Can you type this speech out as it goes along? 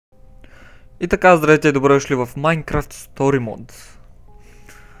И така, здравейте и добре дошли в Minecraft Story Mode.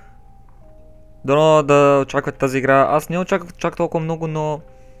 Дано да очаквате тази игра. Аз не очаквах чак толкова много, но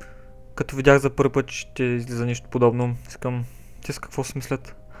като видях за първи път, че ще излиза нещо подобно, искам те с какво си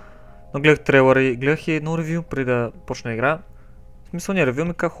мислят. Но гледах трейлъри, гледах и едно ревю преди да почне игра. В смисъл не ревю,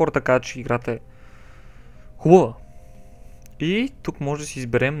 ми как хората казват, че играта е хубава. И тук може да си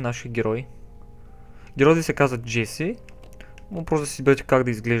изберем нашия герой. Герой се казва Джеси. Може просто да си изберете как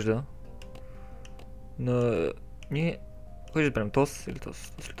да изглежда. Ние... Кой ще изберем? Този или този?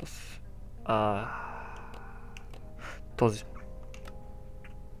 Този.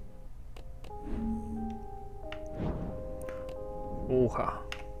 Уха.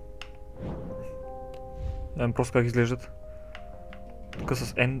 Дайме просто как изглеждат. Тук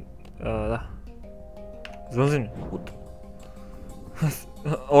с N... да. Звънзени.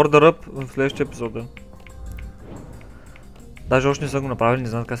 Order up в следващия епизод. Даже още не са го направили, не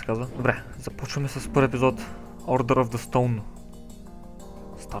знам как се казва. Добре, започваме с първи епизод. Order of the Stone.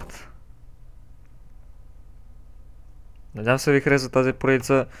 Старт. Надявам се ви хареса тази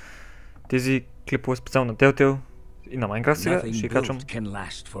поредица. Тези клипове специално на Telltale и на Minecraft сега ще качвам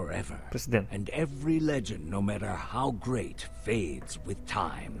през ден.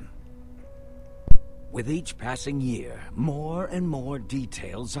 With each passing year, more and more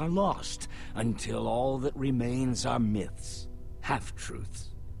details are lost, until all that remains are myths, half-truths.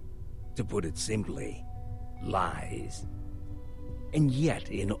 To put it simply, lies. And yet,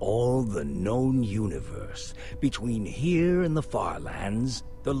 in all the known universe, between here and the Farlands,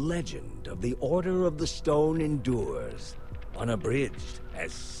 the legend of the Order of the Stone endures, unabridged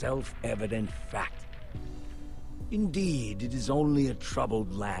as self-evident fact. Indeed, it is only a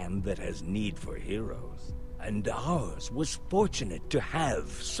troubled land that has need for heroes, and ours was fortunate to have,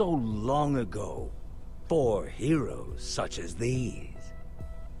 so long ago, 4 heroes such as these.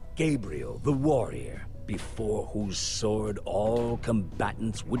 Gabriel, the warrior, before whose sword all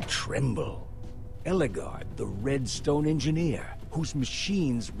combatants would tremble. Eligard, the redstone engineer, whose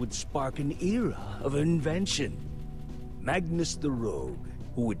machines would spark an era of invention. Magnus the rogue,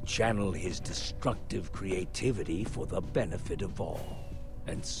 who would channel his destructive creativity for the benefit of all.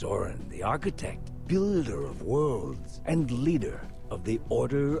 And Soren, the architect, builder of worlds, and leader of the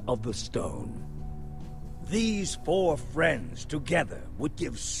Order of the Stone. These 4 friends together would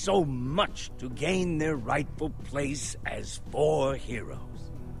give so much to gain their rightful place as 4 heroes.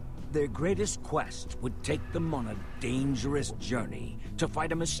 Their greatest quest would take them on a dangerous journey to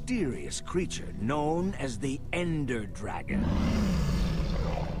fight a mysterious creature known as the Ender Dragon.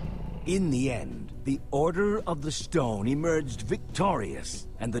 In the end, the Order of the Stone emerged victorious,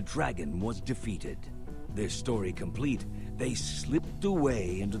 and the dragon was defeated. Their story complete, they slipped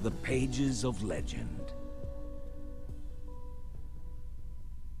away into the pages of legend.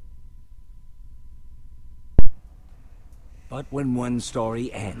 But when one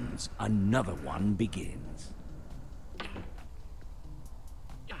story ends, another one begins.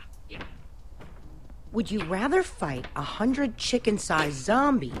 Would you rather fight 100 chicken-sized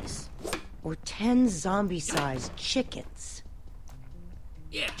zombies or 10 zombie-sized chickens?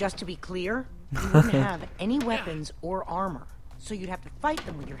 Yeah. Just to be clear, you wouldn't have any weapons or armor, so you'd have to fight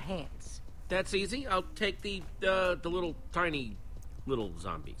them with your hands. That's easy. I'll take the little tiny little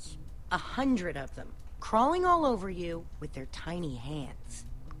zombies. 100 of them, crawling all over you with their tiny hands.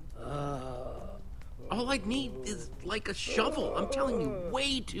 All I'd need is like a shovel. I'm telling you,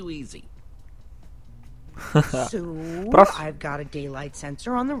 way too easy. So, I've got a daylight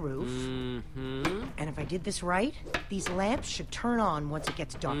sensor on the roof. And if I did this right, these lamps should turn on once it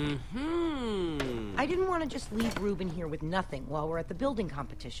gets dark. I didn't want to just leave Ruben here with nothing while we're at the building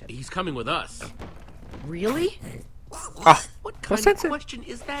competition. He's coming with us. Really? What kind of question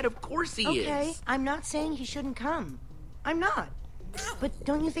is that? Of course he is. Okay, I'm not saying he shouldn't come. I'm not. But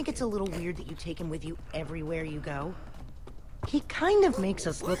don't you think it's a little weird that you take him with you everywhere you go? He kind of makes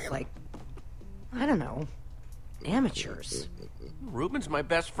us look like, I don't know, amateurs. Ruben's my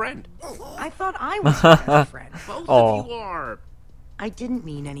best friend. I thought I was your best friend. Both of you are. I didn't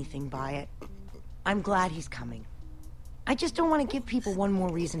mean anything by it. I'm glad he's coming. I just don't want to give people one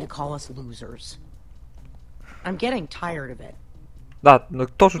more reason to call us losers. I'm getting tired of it. Да,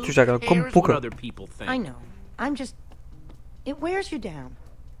 точно че чака, кому пука. I know. I'm just... It wears you down.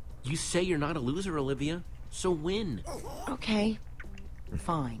 You say you're not a loser, Olivia, so win. Okay.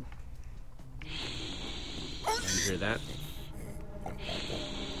 Fine. You hear that?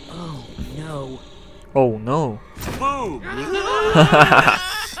 Oh, no. Oh, no. Boom!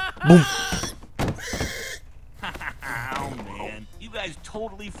 Boom. Oh, man. You guys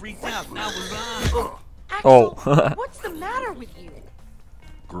totally freaked out. That was on. Axel, what's the matter with you?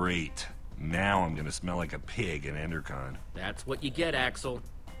 Great. Now I'm gonna smell like a pig in Endercon. That's what you get, Axel.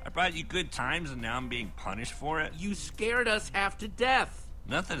 I brought you good times and now I'm being punished for it? You scared us half to death.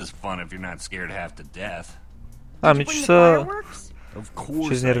 Nothing is fun if you're not scared half to death. А, Bring ми the че са... fireworks? Of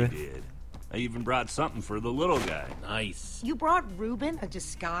course I did. I even brought something for the little guy. Nice. You brought Reuben a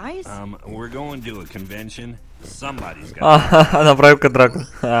disguise? We're going to a convention. Somebody's got А, направил като дракон.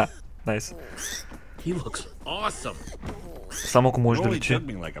 Найс. He looks awesome. Само ако It може да only личи. took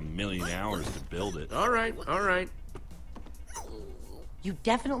me like a million hours to build it. All right, all right. You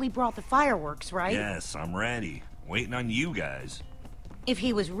definitely brought the fireworks, right? Yes, I'm ready. Waiting on you guys. If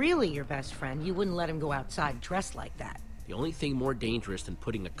he was really your best friend, you wouldn't let him go outside dressed like that. The only thing more dangerous than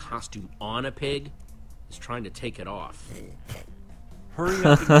putting a costume on a pig is trying to take it off. Hurry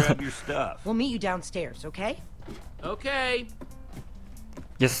up and grab your stuff. We'll meet you downstairs, okay? Okay.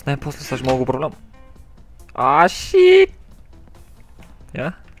 Yes, най-после сега ще мога да го управлявам. А, шит!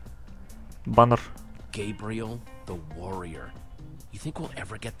 Я? Банър. Gabriel the Warrior. You think we'll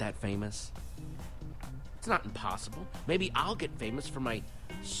ever get that famous? It's not impossible. Maybe I'll get famous for my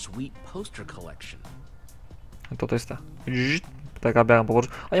sweet poster collection. Ето тъй ста. Жит. Така бягам по-бързо.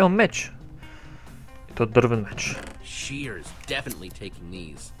 А, имам меч. И то дървен меч. Shears definitely taking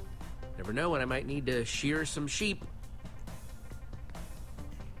these. Never know when I might need to shear some sheep.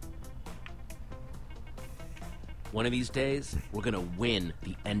 One of these days, we're gonna win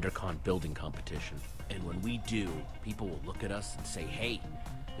the Endercon building competition. And when we do, people will look at us and say, hey,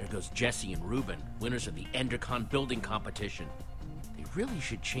 there goes Jesse and Reuben, winners of the Endercon building competition. They really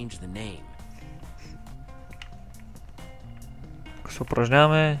should change the name. Ако се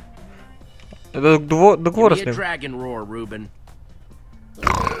упражняваме... Да говоря Give с me a него. dragon roar, Reuben.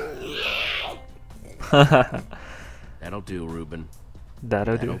 That'll do, Reuben.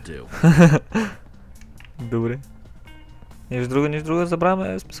 That'll do. Добре. Нищо друго,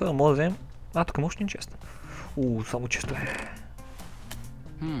 забравяме смисъл, може да вземем. А, тук може ни честа. Само често е.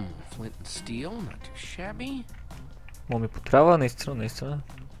 Flint and steel, not too shabby. Ми потрябва, наистина.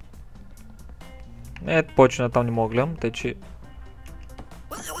 Повече на там не мога да гледам, тъй че...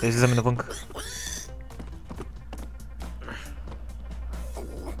 Да излизаме навънка.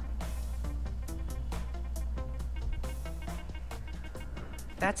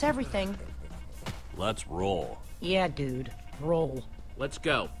 That's everything. Let's roll. Yeah, dude. Roll. Let's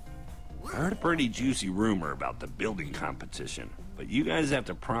go. I heard a pretty juicy rumor about the building competition, but you guys have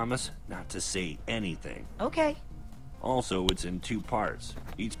to promise not to say anything. Okay. Also, it's in 2 parts,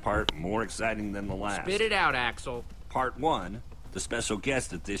 each part more exciting than the last. Spit it out, Axel. Part 1, the special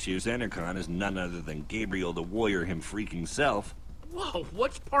guest at this year's Endercon is none other than Gabriel the Warrior him freaking self. Whoa,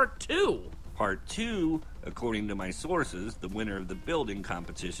 what's part 2? Part 2, according to my sources, the winner of the building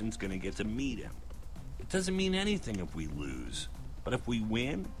competition's gonna get to meet him. It doesn't mean anything if we lose, but if we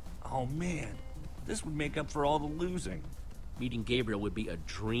win, oh man, this would make up for all the losing. Meeting Gabriel would be a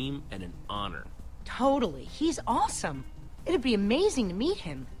dream and an honor. Totally. He's awesome. It'd be amazing to meet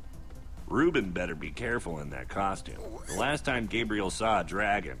him. Reuben better be careful in that costume. The last time Gabriel saw a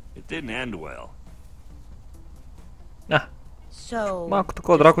dragon, it didn't end well. So, Малко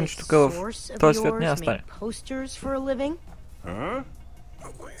такова драконче тук в този свят няма да стане. Posters for a living? Huh?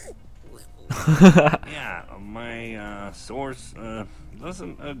 Yeah, my source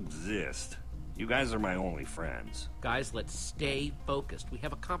doesn't exist. You guys are my only friends. Guys, let's stay focused. We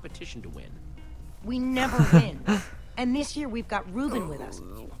have a competition to win. We never win. And this year we've got Reuben with us.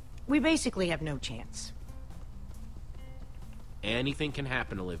 We basically have no chance. Anything can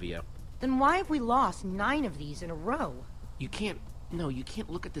happen, Olivia. Then why have we lost 9 of these in a row? You can't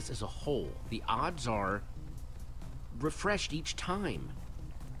look at this as a whole. The odds are refreshed each time.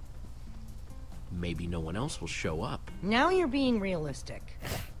 Maybe no one else will show up. Now you're being realistic.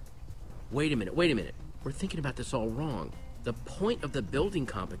 Wait a minute. We're thinking about this all wrong. The point of the building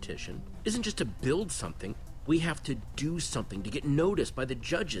competition isn't just to build something. We have to do something to get noticed by the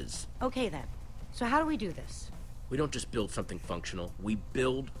judges. Okay then. So how do we do this? We don't just build something functional. We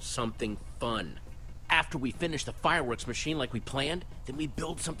build something fun. After we finish the fireworks machine like we planned, then we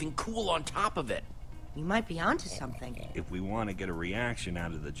build something cool on top of it. You might be onto something. If we want to get a reaction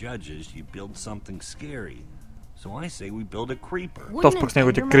out of the judges, you build something scary. So I say we build a creeper. Wouldn't пък с an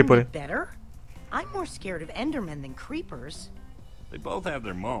неговите Enderman крипъри. be better? I'm more scared of Endermen than creepers. They both have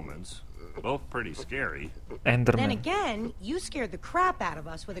their moments. Both pretty scary. Then Ендермен. again, you scared the crap out of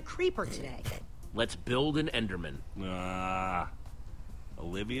us with a creeper today. Let's build an Enderman.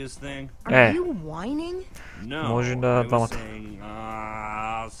 Olivia's thing? Are you whining? No, Може да I was двамата. saying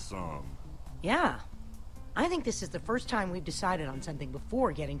awesome. Yeah. I think this is the first time we've decided on something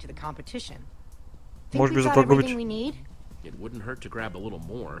before getting to the competition. Think Може би we've got затова го everything обича. we need? It wouldn't hurt to grab a little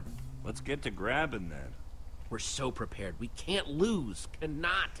more. Let's get to grabbing then. We're so prepared. We can't lose.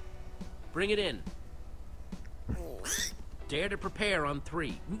 Cannot. Bring it in. Dare to prepare on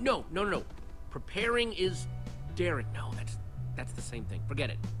 3. No. Preparing is daring. No, that's the same thing. Forget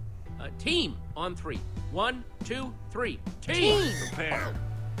it. Team on 3. 1, 2, 3. Team! Prepare.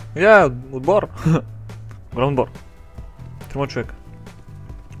 Отбор. Голям отбор. 3 човека.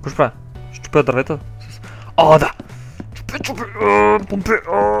 Какво ще правя? Ще чупя дървета? Да! Чупи! Помпи!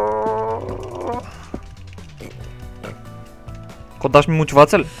 Какво даш ми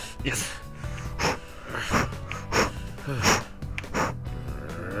мотивация ли? Yes!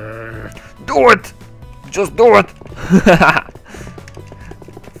 Do it! Just do it!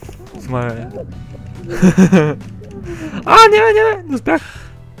 Смай. Не успях.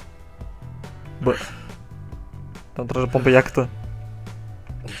 Там трябва да помпя яката.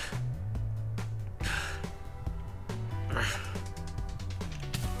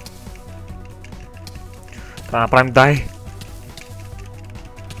 Трябва да направим дай.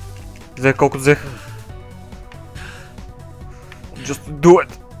 Взех колкото взех. Just do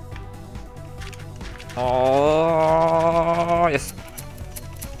it. Yes.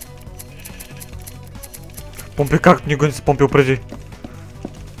 Помпи как никой не си помпил преди.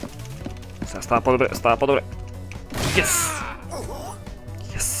 Сега става по-добре, Yes!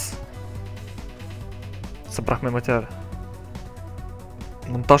 Yes! Събрахме материали.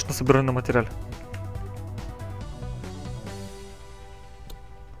 Монтаж на събиране на материали.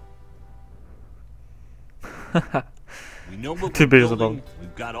 We know what we're building.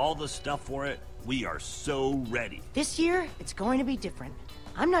 We've got all the stuff for it. We are so ready. This year, it's going to be different.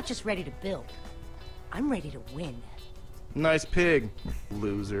 I'm not just ready to build. I'm ready to win. Nice pig,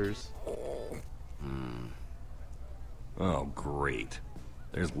 losers. Oh, great.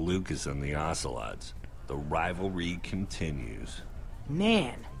 There's Lucas and the Ocelots. The rivalry continues.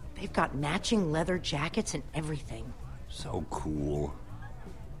 Man, they've got matching leather jackets and everything. So cool.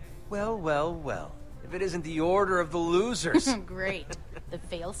 Well. If it isn't the order of the losers. Great. The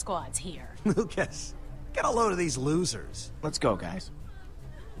fail squad's here. Lucas, get a load of these losers. Let's go, guys.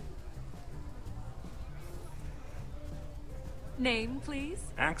 Name, please?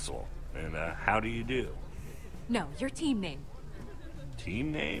 Axel. And how do you do? No, your team name.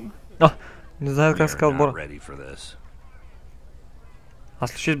 Team name? Не знаю как сказал We're not отбора. ready for this.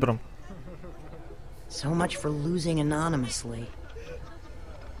 Аз ли ще изберам? So much for losing anonymously.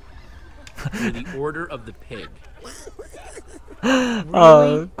 The Order of the Pig.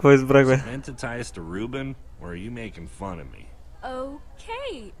 Кой избрах бе? Meant to tie us to Reuben, or are you making fun of me?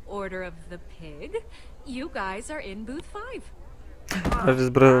 Okay, Order of the Pig. You guys are in booth 5. Аз ще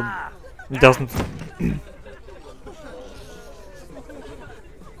избера дясното.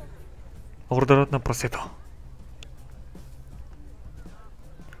 Ордерът на прасето.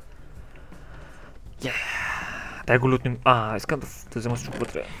 Дай го лютнем. Искам да взема всичко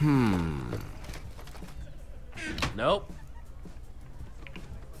вътре. Nope.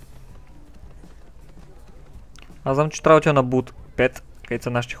 Аз знам, че трябва да отида на Бут 5, където са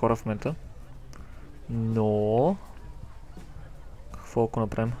нашите хора в момента. Но... Какво ако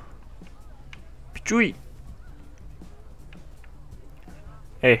направим? Пичуй!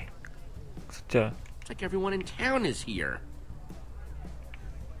 Ей! Какво тя? It's like everyone in town is here.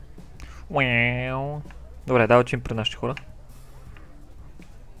 Уау! Добре, дай отидем при нашите хора.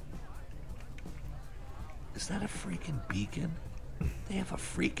 Is that a freaking beacon? They have a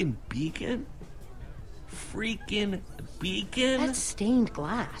freaking beacon? Freaking beacon? That's stained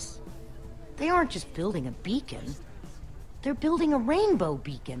glass. They aren't just building a beacon. They're building a rainbow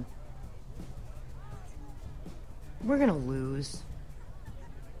beacon. We're gonna lose.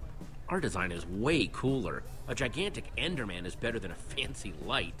 Our design is way cooler. A gigantic Enderman is better than a fancy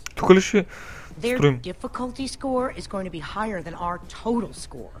light. Тук ли ще Their строим? difficulty score is going to be higher than our total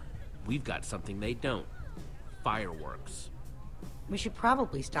score. We've got something they don't. Fireworks. We should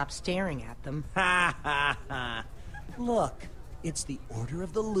probably stop staring at them. Look, it's the order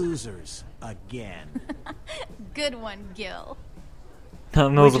of the losers again. Good one, Gil.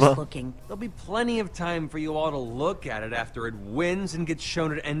 Много We're just забавно. looking. There'll be plenty of time for you all to look at it after it wins and gets shown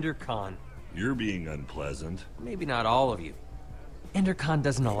at EnderCon. You're being unpleasant. Maybe not all of you. EnderCon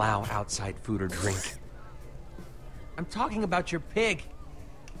doesn't allow outside food or drink. I'm talking about your pig.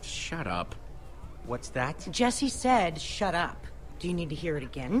 Shut up. What's that? Jesse said, shut up. Do you need to hear it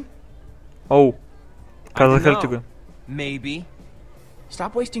again? Оу! I Казаха ли don't ти го? know. Maybe.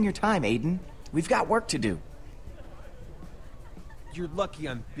 Stop wasting your time, Aiden. We've got work to do. You're lucky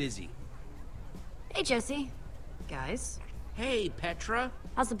I'm busy. Hey, Jesse. Guys, Hey, Petra.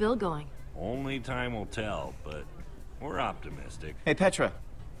 how's the build going? Only time will tell, but we're optimistic. Hey, Petra.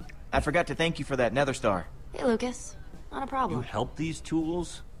 I forgot to thank you for that nether star. Hey, Lucas. Not a problem. You help these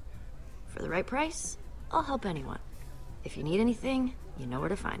tools? For the right price, I'll help anyone. If you need anything, you know where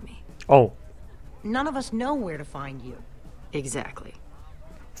to find me. Oh, None of us know where to find you. Exactly.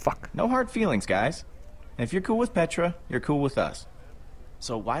 fuck. No hard feelings, guys. And if you're cool with Petra, you're cool with us.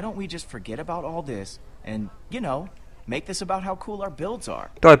 So why don't we just forget about all this and, you know, make this about how cool our builds are?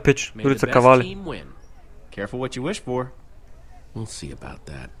 Той е пич, May дори the са best кавали. team win. Careful what you wish for. We'll see about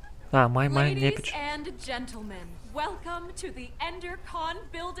that. Май не е Ladies пич. and gentlemen, welcome to the EnderCon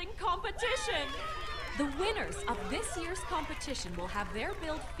building competition. The winners of this year's competition will have their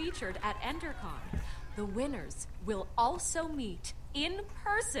build featured at EnderCon. The winners will also meet in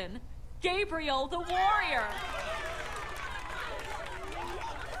person Gabriel the Warrior.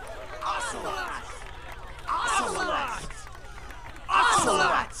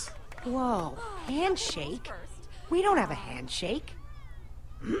 Whoa, handshake? We don't have a handshake.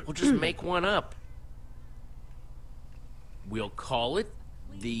 We'll just make one up. We'll call it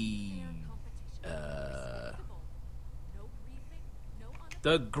the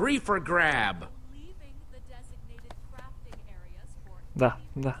Griefer Grab. Да.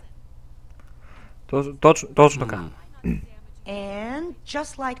 Точно така. And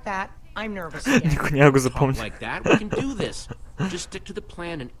just like that, I'm nervous again. Никой няма го Talk запомни. like that, we can do this. Just stick to the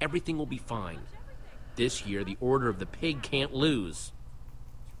plan and everything will be fine. This year, the Order of the Pig can't lose.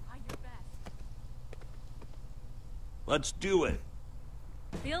 Let's do it.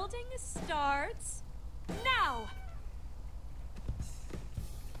 Building starts now.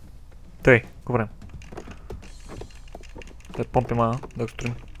 Тъй, го време. Да помпим, да го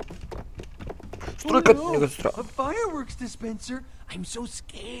строим. Стройкът, не го строя. A fireworks dispenser? I'm so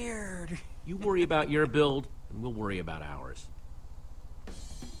scared. You worry about your build, and we'll worry about ours.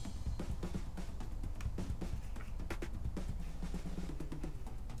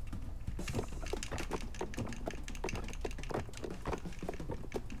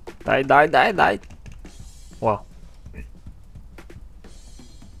 Дай. Вау.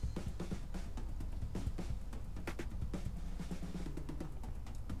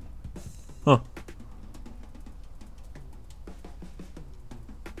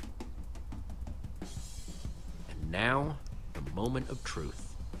 And now, the moment of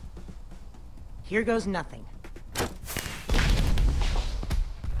truth. Here goes nothing.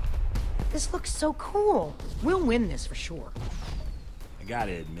 This looks so cool. We'll win this for sure. I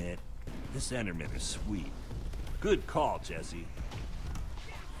gotta admit, this Enderman is sweet. Good call, Jesse.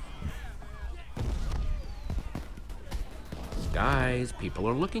 Guys, people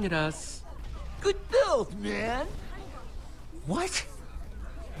are looking at us. Good build, man. What?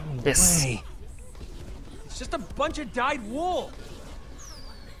 Yes. Hey. It's just a bunch of dyed wool.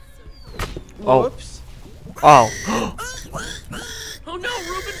 Oh. Whoops. Ау. Oh no,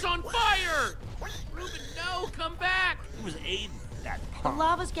 Ruben's on fire! Ruben, no, come back! It was Aiden, that The punk.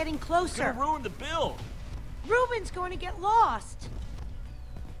 lava's getting Gonna closer. ruin the build. Ruben's going to get lost.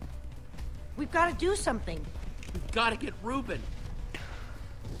 We've got to do something. We've gotta get Ruben.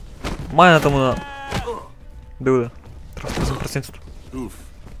 Майната му на... Билда. Разпъсвам прасенцето. Oof.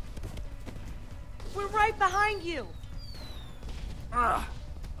 We're right behind you.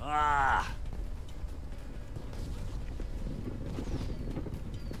 Ah.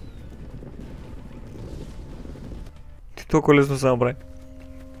 Ти толкова лесно се направи.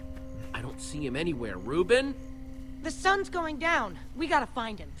 I don't see him anywhere. Ruben? The sun's going down. We got to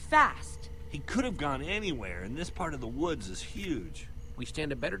find him fast. He could have gone anywhere, and this part of the woods is huge. We stand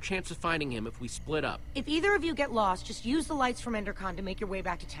a better chance of finding him if we split up. If either of you get lost, just use the lights from EnderCon to make your way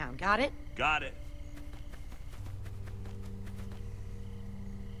back to town. Got it? Got it.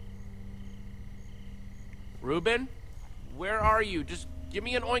 Ruben? Where are you? Just give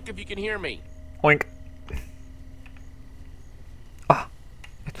me an oink if you can hear me. Oink.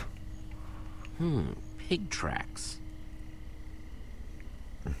 Ето. Pig tracks.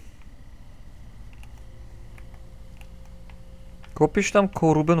 Какво пише там?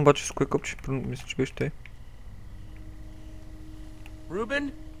 Кол Рубен, обаче с кое копче? Мисля, че беше те.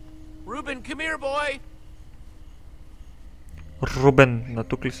 Ruben? Ruben, come here, boy! Рубен, на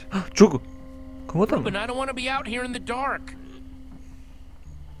тук ли си? Чу го! Кому там? Ruben, I don't want to be out here in the dark.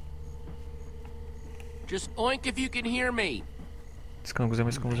 Just oink if you can hear me. Искам да го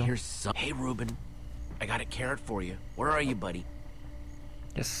взема. Here's some. Hey, Ruben. I got a carrot for you. Where are you, buddy?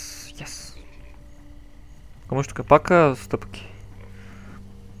 Yes. Ако може тук пака, стъпки.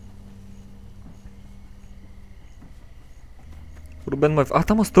 Рубен май...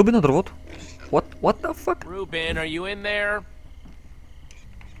 там стълби на дървото. What the fuck? Ruben, are you in there?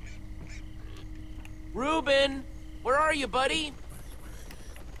 Ruben, where are you, buddy?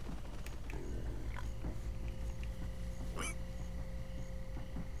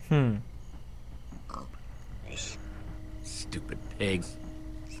 Stupid pigs.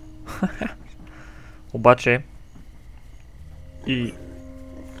 Обаче... И...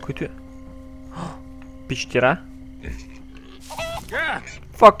 Който е? Пищира?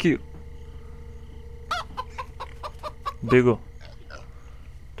 Fuck you! Бего.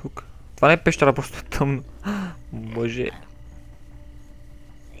 Тук. Това не е пещера, просто е тъмно. Боже.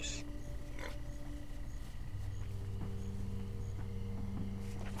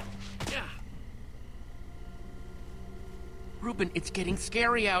 Ruben, it's getting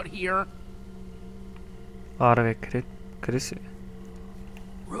scary out here. Аре, бе, къде си?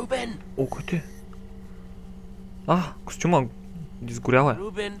 Ruben! О, който е? Костюма изгорял е.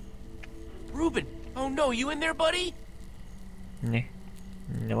 Ruben! Ruben! Oh no, you in there, buddy? Не,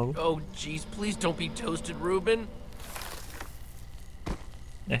 няма го. Oh jeez, please don't be toasted, Ruben.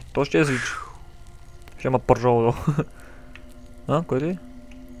 То ще е звич. Ще има пържово. Кой е?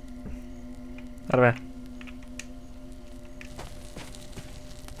 Аре, бе.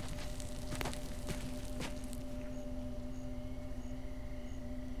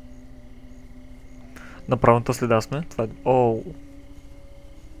 На правилната следа сме. Това е... Оу.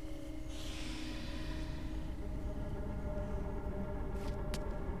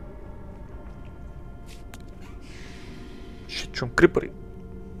 Ще чум крипъри.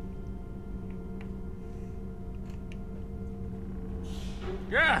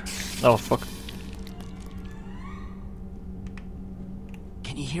 Fuck.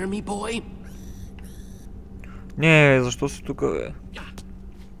 Can you hear me, boy? Не, защо си тук, бе?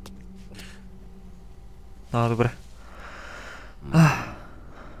 Добре.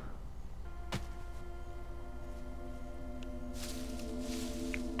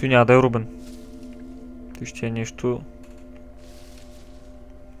 Той няма да е Рубен. Той ще е нещо...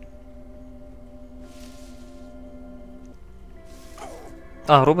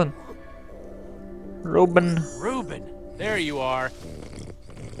 Рубен. Ruben, there you are.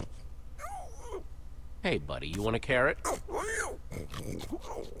 Hey, buddy, you want a carrot?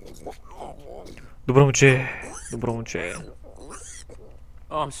 Добро момче. Добро момче.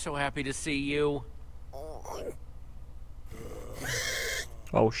 Oh, I'm so happy to see you.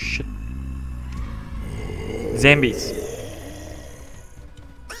 Oh shit. Zombies.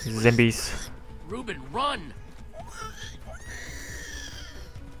 Ruben, run!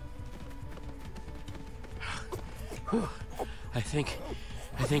 I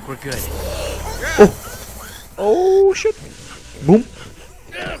think we're good. Oh shit. Boom.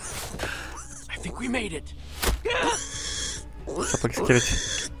 I think we made it. Са пък скелети.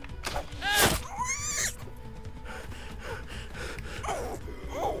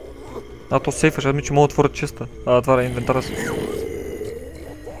 То сейфа, ще ми, че мога да отворя честа. Това е инвентара си.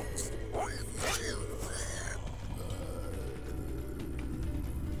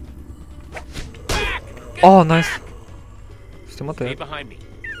 Найс. Стимата е.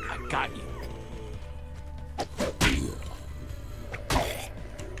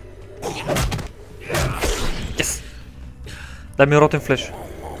 Yes! Дай ми ротен флеш.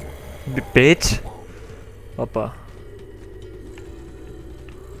 Бипеч. Опа.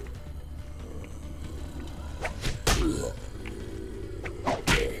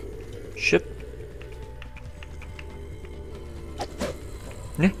 Shit.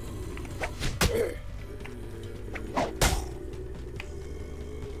 Не.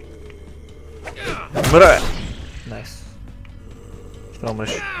 Умре! Найс. Ще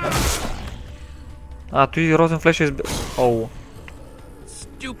умреш. Той розен флеш е избил. Оу.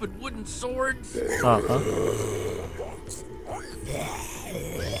 Stupid wooden swords.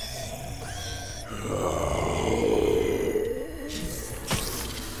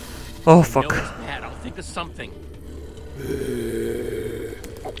 Oh fuck. I'll think of something.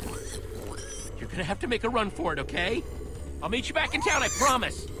 You're gonna have to make a run for it, okay? I'll meet you back in town, I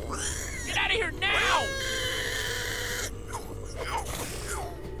promise. Get out of here now!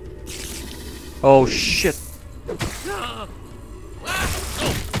 Oh shit. Fuck.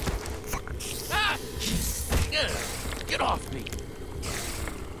 Get off me.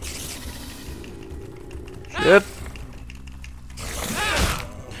 Shit.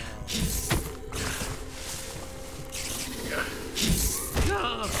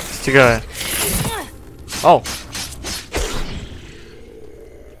 Стига е. Oh.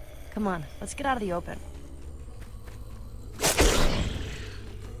 Come on, let's get out of the open.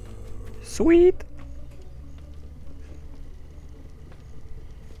 Sweet.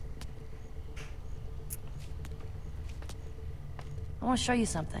 I want to show you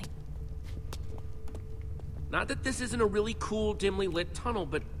something. Not that this isn't a really cool, dimly lit tunnel,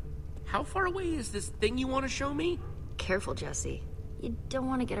 but how far away is this thing you want to show me? Careful, Jesse. You don't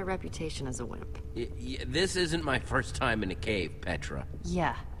want to get a reputation as a wimp. This isn't my first time in a cave, Petra.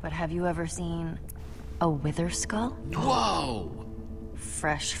 Yeah, but have you ever seen a wither skull? Whoa!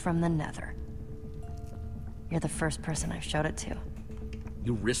 Fresh from the nether. You're the first person I've showed it to.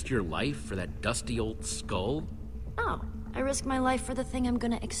 You risked your life for that dusty old skull? Oh, I risked my life for the thing I'm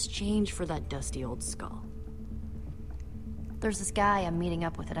gonna exchange for that dusty old skull. There's this guy I'm meeting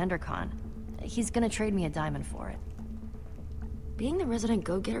up with at EnderCon. He's gonna trade me a diamond for it. Being the resident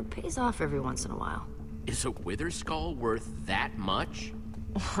go-getter pays off every once in a while. Is a wither skull worth that much?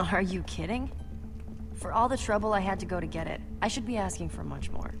 Are you kidding? For all the trouble I had to go to get it, I should be asking for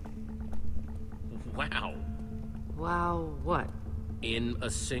much more. Wow. Wow, what? In a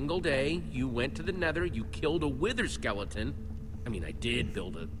single day, you went to the nether, you killed a wither skeleton. I mean, I did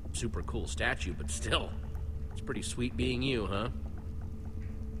build a super cool statue, but still. It's pretty sweet being you, huh?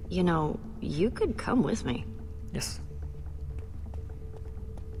 You know, you could come with me. Yes.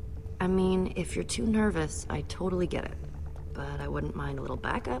 I mean, if you're too nervous, I totally get it. But I wouldn't mind a little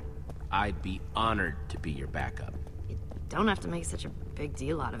backup. I'd be honored to be your backup. You don't have to make such a big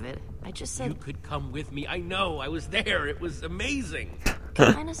deal out of it. I just said... You could come with me. I know. I was there. It was amazing.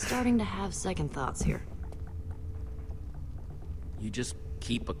 Kinda starting to have second thoughts here. You just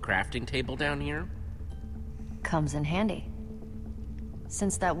keep a crafting table down here? Comes in handy.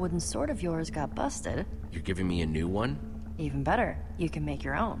 Since that wooden sword of yours got busted... You're giving me a new one? Even better. You can make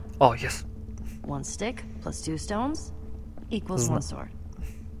your own. Oh, yes. 1 stick plus 2 stones equals 1 sword.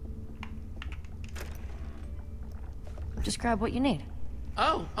 Just grab what you need.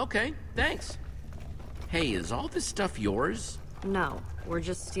 Oh, okay. Thanks. Hey, is all this stuff yours? No, we're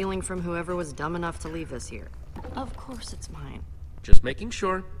just stealing from whoever was dumb enough to leave this here. Of course it's mine. Just making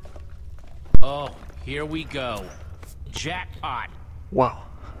sure. Oh, here we go. Jackpot. Wow.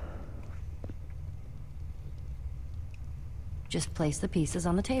 Just place the pieces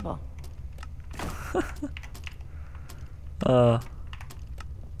on the table.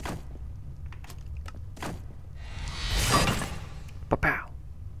 Pa-pow.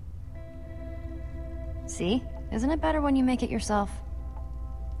 See? Isn't it better when you make it yourself?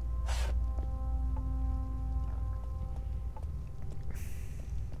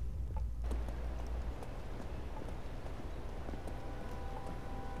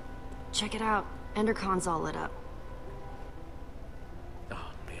 Check it out. EnderCon's all lit up.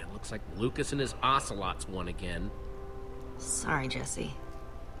 Oh, man. Looks like Lucas and his ocelots won again. Sorry, Jesse.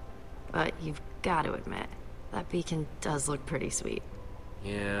 But you've got to admit, that beacon does look pretty sweet.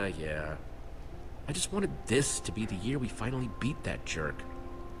 Yeah. I just wanted this to be the year we finally beat that jerk.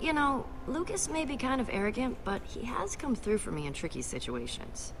 You know, Lucas may be kind of arrogant, but he has come through for me in tricky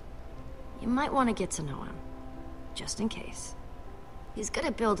situations. You might want to get to know him, just in case. He's good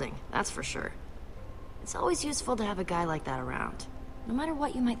at building, that's for sure. It's always useful to have a guy like that around, no matter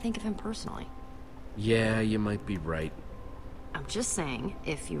what you might think of him personally. Yeah, you might be right. I'm just saying,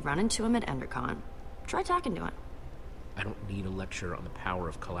 if you run into him at EnderCon, try talking to him. I don't need a lecture on the power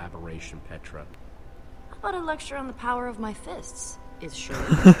of collaboration, Petra. How about a lecture on the power of my fists? Is short,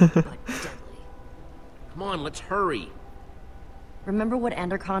 but deadly. Come on, let's hurry. Remember what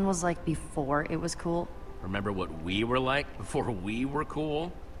EnderCon was like before it was cool? Remember what we were like before we were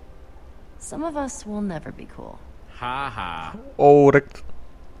cool? Some of us will never be cool. Ha ha. Korrekt.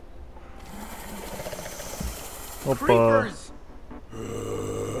 Hoppa. Creepers!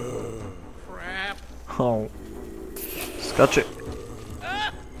 Crap. Oh. Skacze.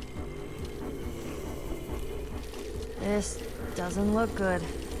 This doesn't look good.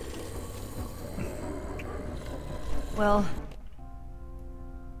 Well,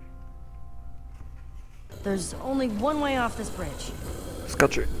 there's only one way off this bridge.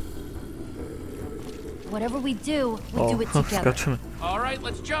 Skacze. Whatever we do, we do it together. Skaczemy. All right,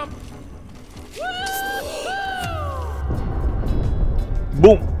 let's jump.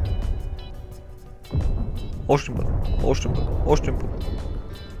 Boom! Ocean put.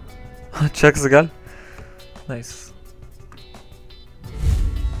 Check the gal. Nice.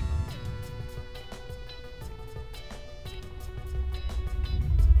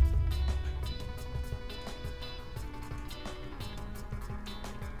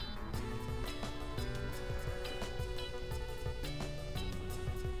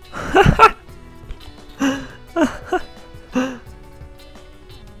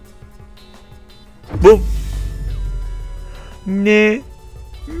 Boom! Nie!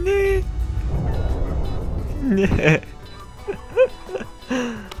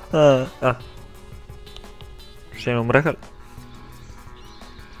 Ще не умреха ли?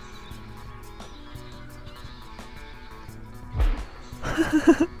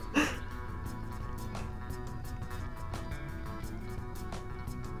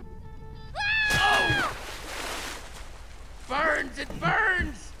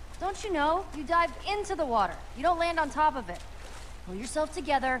 you know, you dive into the water. You don't land on top of it. Pull yourself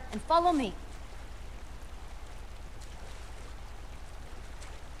together and follow me.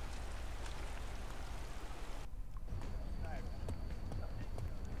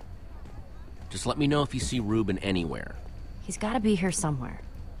 Just let me know if you see Reuben anywhere. He's gotta be here somewhere.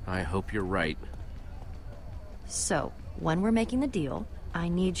 I hope you're right. So, when we're making the deal, I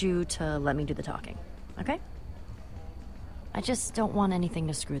need you to let me do the talking, okay? I just don't want anything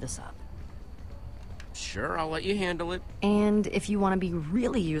to screw this up. Sure, I'll let you handle it. And if you want to be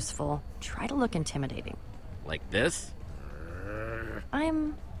really useful, try to look intimidating. Like this?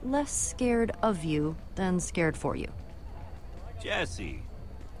 I'm less scared of you than scared for you. Jesse.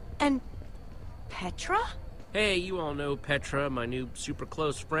 And Petra? Hey, you all know Petra, my new super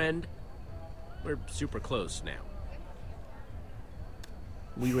close friend. We're super close now.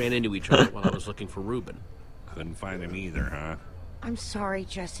 We ran into each other while I was looking for Reuben. Couldn't find him either, huh? I'm sorry,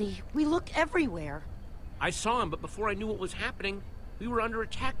 Jesse. We looked everywhere. I saw him, but before I knew what was happening, we were under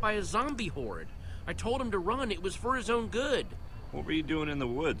attack by a zombie horde. I told him to run. It was for his own good. What were you doing in the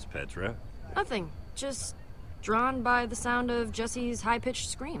woods, Petra? Nothing. Just drawn by the sound of Jesse's high-pitched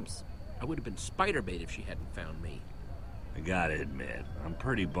screams. I would have been spider bait if she hadn't found me. I gotta admit, I'm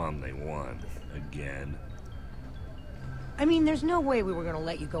pretty bummed they won. Again. I mean, there's no way we were gonna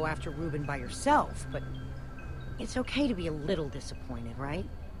let you go after Reuben by yourself, but it's okay to be a little disappointed, right?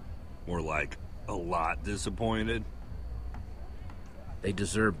 Or like, a lot disappointed. They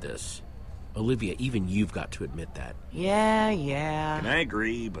deserve this. Olivia, even you've got to admit that. Yeah. And I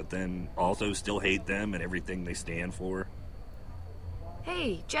agree, but then also still hate them and everything they stand for.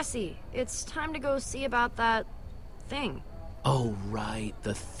 Hey, Jesse, it's time to go see about that thing. Oh, right,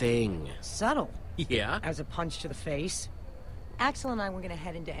 the thing. Subtle. Yeah? As a punch to the face. Axel and I were gonna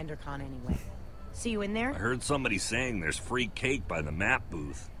head into Endercon anyway. See you in there? I heard somebody saying there's free cake by the map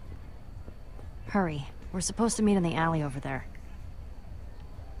booth. Hurry. We're supposed to meet in the alley over there.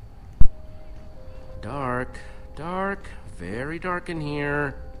 Dark, very dark in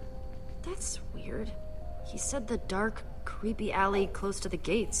here. That's weird. He said the dark, creepy alley close to the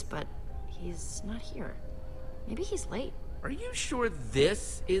gates, but he's not here. Maybe he's late. Are you sure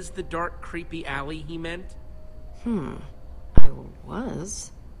this is the dark, creepy alley he meant? I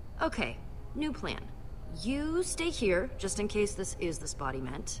was. Okay, new plan. You stay here, just in case this is the spot he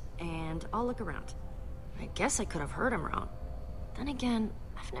meant, and I'll look around. I guess I could have heard him wrong. Then again,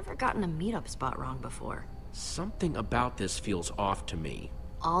 I've never gotten a meetup spot wrong before. Something about this feels off to me.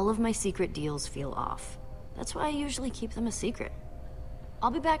 All of my secret deals feel off. That's why I usually keep them a secret.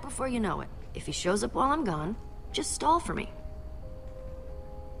 I'll be back before you know it. If he shows up while I'm gone, just stall for me.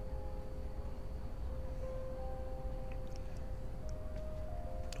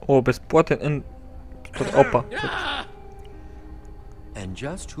 О, безплатен. Опа. And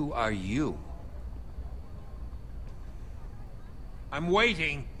just who are you? I'm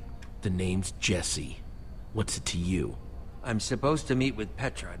waiting. The name's Jesse. What's it to you? I'm supposed to meet with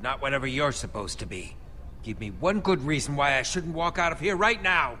Petra, not whatever you're supposed to be. Give me one good reason why I shouldn't walk out of here right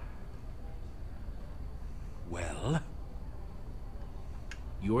now. Well?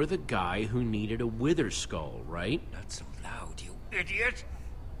 You're the guy who needed a wither skull, right? Not so loud, you idiot!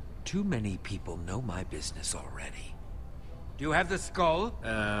 Too many people know my business already. Do you have the skull?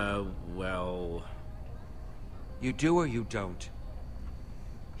 Well... You do or you don't?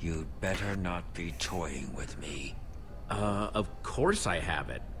 You'd better not be toying with me. Of course I have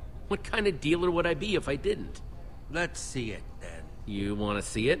it. What kind of dealer would I be if I didn't? Let's see it, then. You want to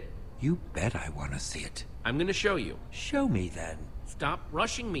see it? You bet I want to see it. I'm gonna show you. Show me, then. Stop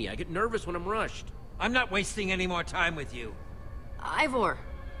rushing me. I get nervous when I'm rushed. I'm not wasting any more time with you. Ivor.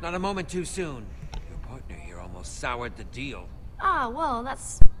 Not a moment too soon. Your partner here almost soured the deal. Ah, well,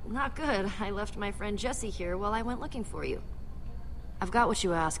 that's not good. I left my friend Jesse here while I went looking for you. I've got what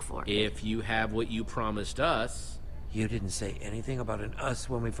you asked for. If you have what you promised us... You didn't say anything about an us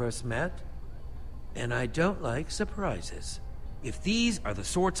when we first met? And I don't like surprises. If these are the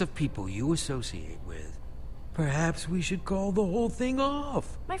sorts of people you associate with, perhaps we should call the whole thing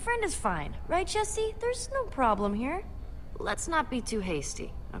off. My friend is fine, right, Jesse? There's no problem here. Let's not be too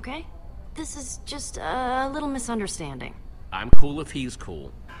hasty, okay? This is just a little misunderstanding. I'm cool if he's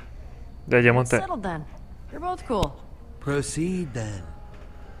cool. Settled then. You're both cool. Proceed then.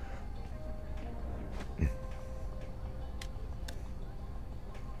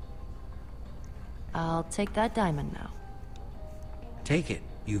 I'll take that diamond now. Take it.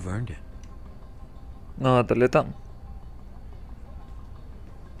 You've earned it. Дали там?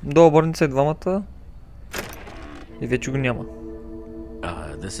 До обърни се двамата. И вече го няма.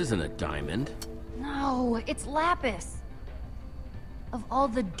 This isn't a diamond. No, it's lapis. of all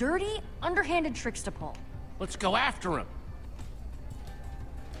the dirty, underhanded tricks to pull. Let's go after him.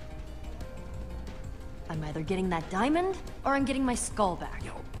 I'm either getting that diamond, or I'm getting my skull back.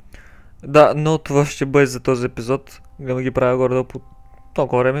 Да, но това ще бъде за този епизод. Да ги правя горе по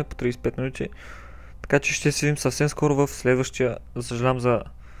толкова време, по 35 минути. Така че ще се видим съвсем скоро в следващия. Съжалявам за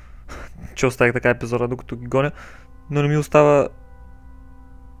че оставих така епизода, докато ги гоня. Но не ми остава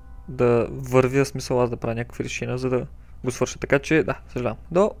да вървя, смисъл аз да правя някакви решения, за да го свърша. Така че да, съжалявам.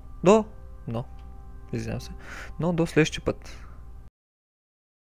 Извинявам се. Но до следващия път.